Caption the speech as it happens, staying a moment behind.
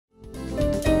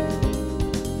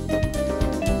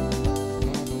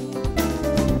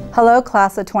Hello,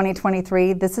 class of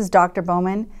 2023. This is Dr.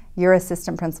 Bowman, your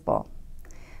assistant principal.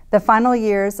 The final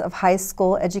years of high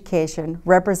school education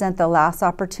represent the last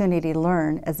opportunity to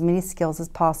learn as many skills as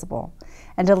possible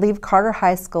and to leave Carter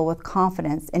High School with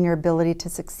confidence in your ability to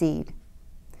succeed.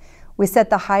 We set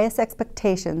the highest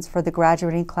expectations for the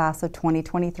graduating class of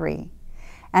 2023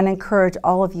 and encourage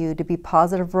all of you to be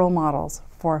positive role models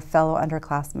for fellow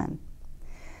underclassmen.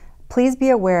 Please be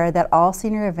aware that all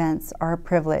senior events are a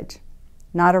privilege,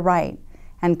 not a right,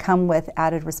 and come with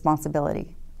added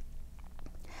responsibility.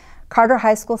 Carter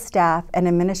High School staff and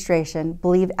administration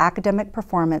believe academic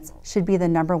performance should be the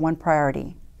 #1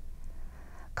 priority.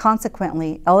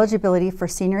 Consequently, eligibility for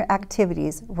senior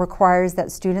activities requires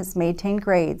that students maintain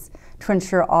grades to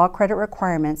ensure all credit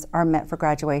requirements are met for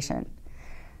graduation.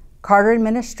 Carter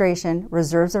administration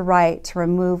reserves a right to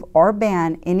remove or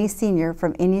ban any senior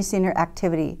from any senior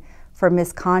activity for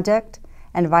misconduct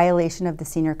and violation of the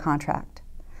senior contract.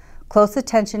 Close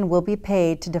attention will be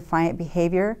paid to defiant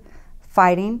behavior,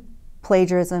 fighting,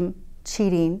 plagiarism,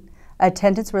 cheating,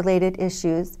 attendance-related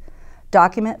issues,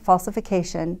 document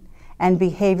falsification, and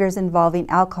behaviors involving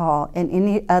alcohol and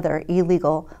any other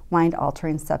illegal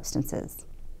mind-altering substances.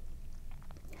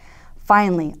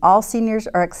 Finally, all seniors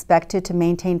are expected to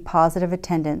maintain positive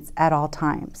attendance at all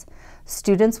times.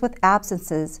 Students with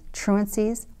absences,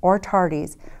 truancies, or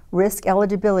tardies risk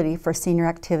eligibility for senior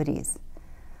activities.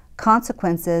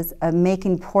 Consequences of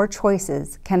making poor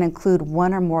choices can include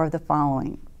one or more of the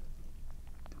following: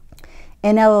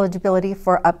 ineligibility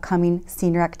for upcoming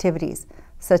senior activities,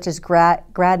 such as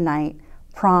grad night,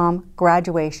 prom,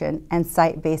 graduation, and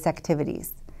site-based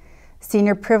activities.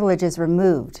 Senior privileges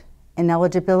removed,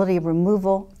 ineligibility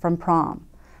removal from prom,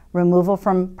 removal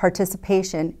from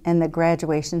participation in the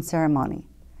graduation ceremony.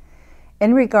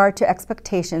 In regard to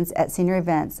expectations at senior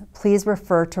events, please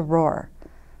refer to ROAR: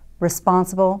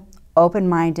 responsible,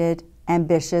 open-minded,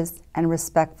 ambitious, and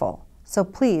respectful. So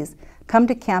please come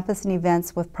to campus and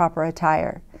events with proper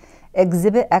attire.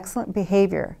 Exhibit excellent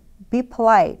behavior. Be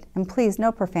polite, and please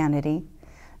no profanity.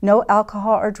 No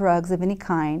alcohol or drugs of any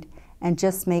kind, and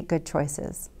just make good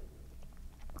choices.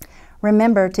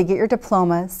 Remember, to get your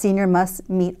diploma, senior must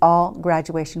meet all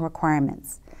graduation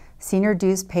requirements. Senior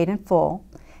dues paid in full.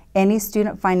 Any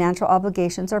student financial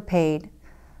obligations are paid.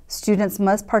 Students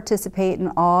must participate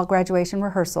in all graduation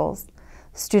rehearsals.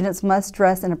 Students must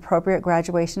dress in appropriate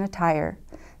graduation attire.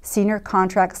 Senior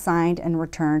contract signed and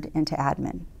returned into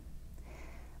admin.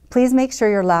 Please make sure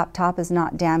your laptop is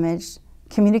not damaged.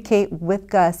 Communicate with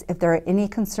Gus if there are any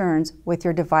concerns with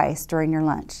your device during your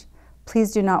lunch.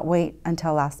 Please do not wait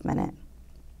until last minute.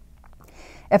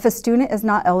 If a student is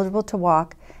not eligible to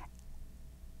walk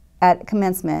at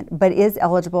commencement but is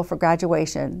eligible for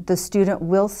graduation, the student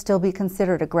will still be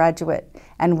considered a graduate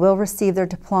and will receive their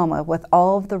diploma with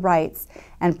all of the rights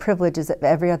and privileges of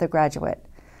every other graduate.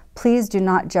 Please do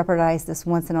not jeopardize this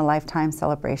once-in-a-lifetime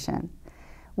celebration.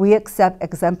 We accept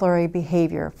exemplary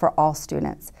behavior for all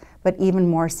students, but even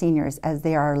more seniors, as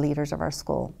they are our leaders of our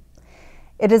school.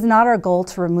 It is not our goal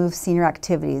to remove senior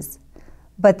activities,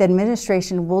 but the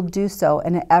administration will do so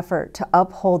in an effort to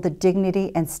uphold the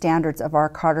dignity and standards of our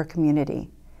Carter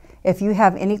community. If you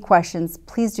have any questions,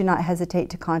 please do not hesitate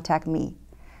to contact me.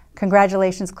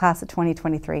 Congratulations, class of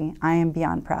 2023. I am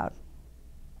beyond proud.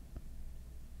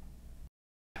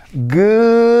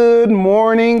 Good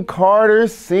morning, Carter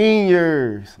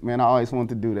seniors. Man, I always wanted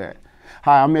to do that.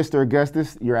 Hi, I'm Mr.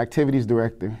 Augustus, your activities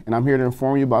director, and I'm here to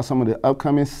inform you about some of the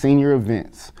upcoming senior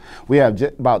events. We have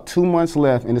just about 2 months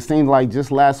left, and it seems like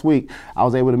just last week I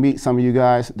was able to meet some of you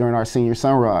guys during our senior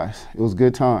sunrise. It was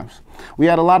good times. We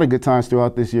had a lot of good times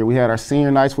throughout this year. We had our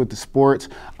senior nights with the sports,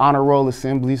 honor roll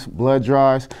assemblies, blood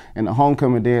drives, and the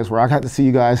homecoming days where I got to see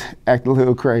you guys act a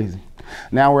little crazy.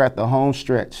 Now we're at the home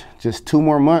stretch. Just 2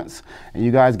 more months, and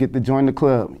you guys get to join the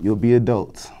club. You'll be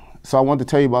adults. So I want to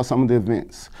tell you about some of the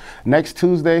events. Next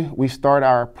Tuesday, we start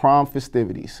our prom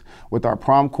festivities with our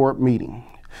prom court meeting.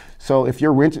 So if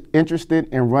you're interested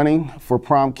in running for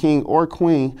prom king or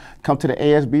queen, come to the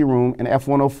ASB room in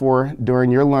F104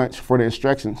 during your lunch for the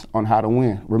instructions on how to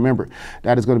win. Remember,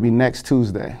 that is going to be next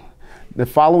Tuesday. The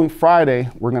following Friday,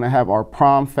 we're going to have our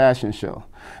prom fashion show.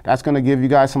 That's going to give you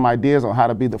guys some ideas on how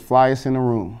to be the flyest in the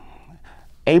room.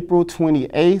 April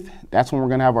 28th, that's when we're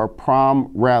going to have our prom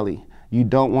rally. You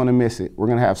don't want to miss it. We're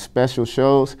going to have special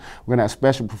shows, we're going to have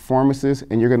special performances,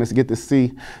 and you're going to get to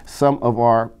see some of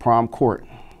our prom court.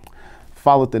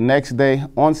 Followed the next day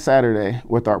on Saturday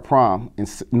with our prom in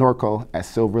Norco at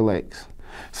Silver Lakes.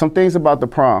 Some things about the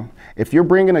prom. If you're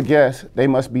bringing a guest, they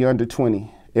must be under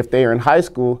 20. If they are in high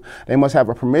school, they must have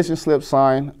a permission slip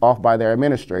signed off by their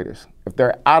administrators. If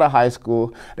they're out of high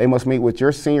school, they must meet with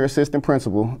your senior assistant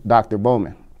principal, Dr.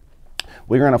 Bowman.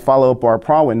 We're going to follow up our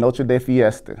prom with Noche de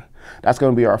Fiesta. That's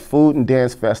going to be our food and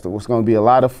dance festival. It's going to be a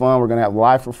lot of fun. We're going to have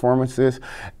live performances,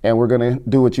 and we're going to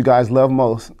do what you guys love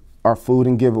most, our food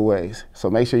and giveaways. So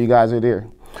make sure you guys are there.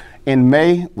 In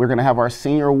May, we're going to have our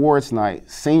senior awards night,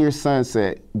 senior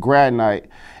sunset, grad night,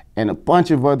 and a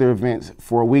bunch of other events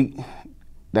for a week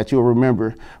that you'll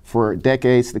remember for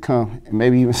decades to come, and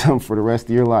maybe even some for the rest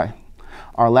of your life.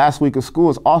 Our last week of school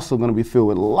is also going to be filled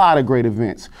with a lot of great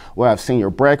events. We'll have senior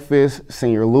breakfast,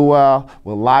 senior luau,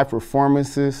 with live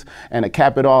performances, and to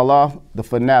cap it all off, the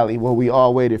finale, what we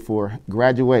all waited for,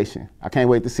 graduation. I can't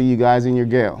wait to see you guys in your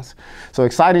gowns. So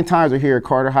exciting times are here at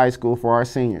Carter High School for our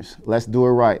seniors. Let's do it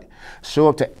right. Show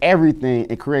up to everything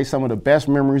and create some of the best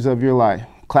memories of your life.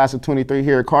 Class of 23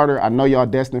 here at Carter, I know y'all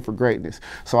destined for greatness.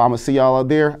 So I'm gonna see y'all out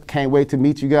there. Can't wait to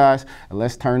meet you guys, and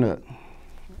let's turn up.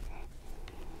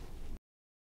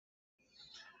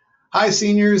 Hi,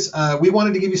 seniors. We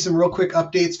wanted to give you some real quick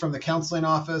updates from the counseling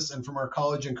office and from our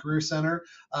College and Career Center.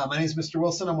 My name is Mr.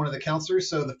 Wilson. I'm one of the counselors.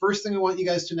 So the first thing I want you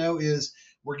guys to know is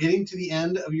we're getting to the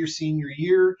end of your senior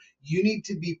year. You need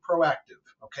to be proactive.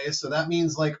 Okay, so that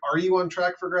means, like, are you on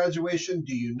track for graduation?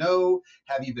 Do you know?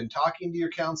 Have you been talking to your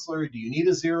counselor? Do you need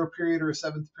a 0 period or a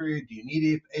 7th period? Do you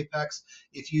need Apex?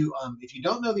 If you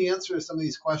don't know the answer to some of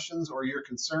these questions or you're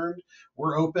concerned,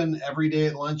 we're open every day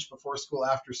at lunch, before school,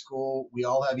 after school. We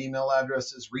all have email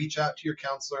addresses. Reach out to your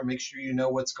counselor. Make sure you know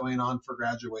what's going on for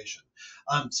graduation.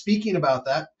 Speaking about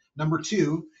that, number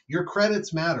 2, your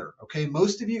credits matter. Okay,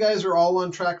 most of you guys are all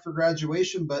on track for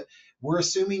graduation, but we're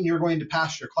assuming you're going to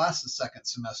pass your class the second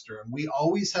semester, and we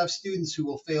always have students who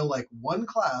will fail like one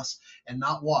class and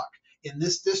not walk. In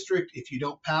this district, if you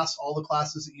don't pass all the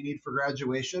classes that you need for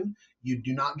graduation, you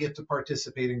do not get to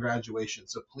participate in graduation.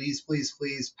 So please, please,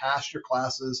 please pass your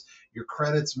classes. Your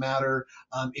credits matter.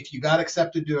 If you got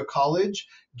accepted to a college,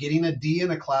 getting a D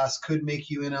in a class could make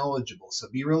you ineligible. So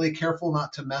be really careful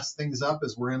not to mess things up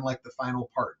as we're in like the final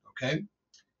part, okay?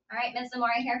 All right, Ms. Amore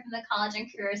here from the College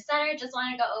and Career Center. Just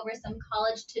want to go over some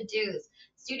college to-dos.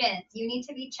 Students, you need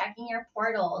to be checking your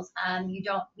portals. You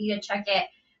don't need to check it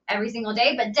every single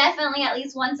day, but definitely at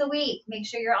least once a week. Make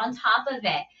sure you're on top of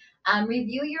it.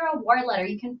 Review your award letter.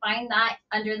 You can find that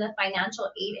under the financial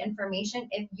aid information.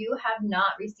 If you have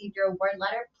not received your award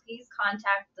letter, please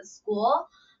contact the school.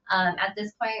 At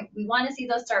this point, we want to see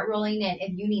those start rolling in.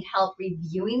 If you need help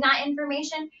reviewing that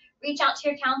information, reach out to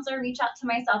your counselor, reach out to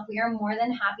myself. We are more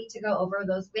than happy to go over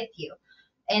those with you.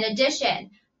 In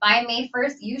addition, by May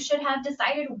 1st, you should have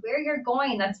decided where you're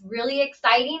going. That's really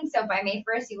exciting. So by May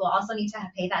 1st, you will also need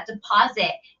to pay that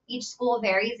deposit. Each school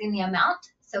varies in the amount,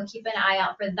 so keep an eye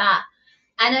out for that.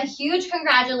 And a huge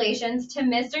congratulations to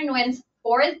Mr. Nguyen's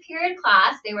 4th period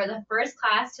class. They were the first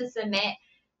class to submit.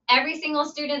 Every single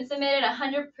student submitted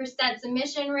 100%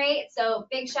 submission rate. So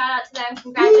big shout out to them.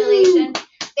 Congratulations.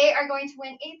 They are going to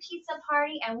win a pizza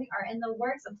party, and we are in the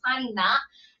works of planning that.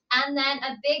 And then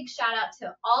a big shout out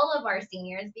to all of our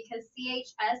seniors, because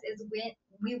CHS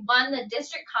we won the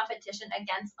district competition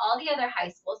against all the other high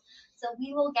schools. So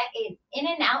we will get an in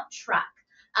and out truck.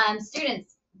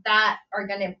 Students that are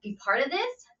going to be part of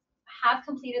this have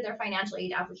completed their financial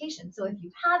aid application. So if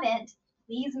you haven't,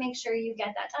 please make sure you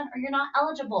get that done or you're not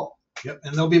eligible. Yep,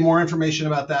 and there'll be more information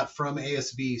about that from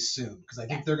ASB soon, because I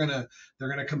think they're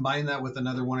gonna combine that with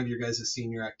another one of your guys'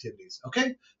 senior activities.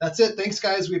 Okay, that's it. Thanks,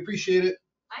 guys. We appreciate it.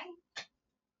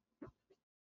 Bye.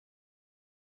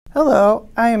 Hello,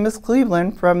 I am Ms.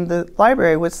 Cleveland from the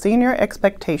library with Senior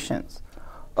Expectations.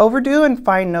 Overdue and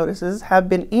fine notices have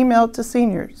been emailed to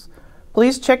seniors.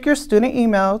 Please check your student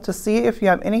email to see if you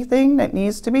have anything that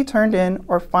needs to be turned in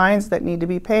or fines that need to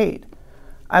be paid.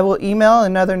 I will email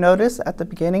another notice at the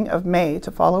beginning of May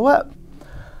to follow up.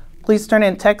 Please turn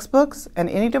in textbooks and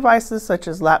any devices such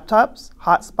as laptops,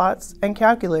 hotspots, and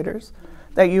calculators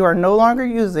that you are no longer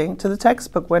using to the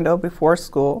textbook window before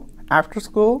school, after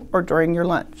school, or during your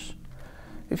lunch.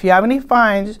 If you have any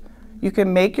fines, you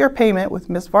can make your payment with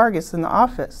Ms. Vargas in the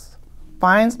office.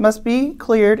 Fines must be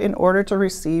cleared in order to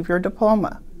receive your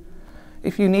diploma.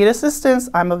 If you need assistance,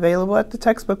 I'm available at the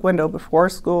textbook window before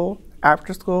school,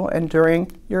 after school, and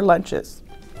during your lunches.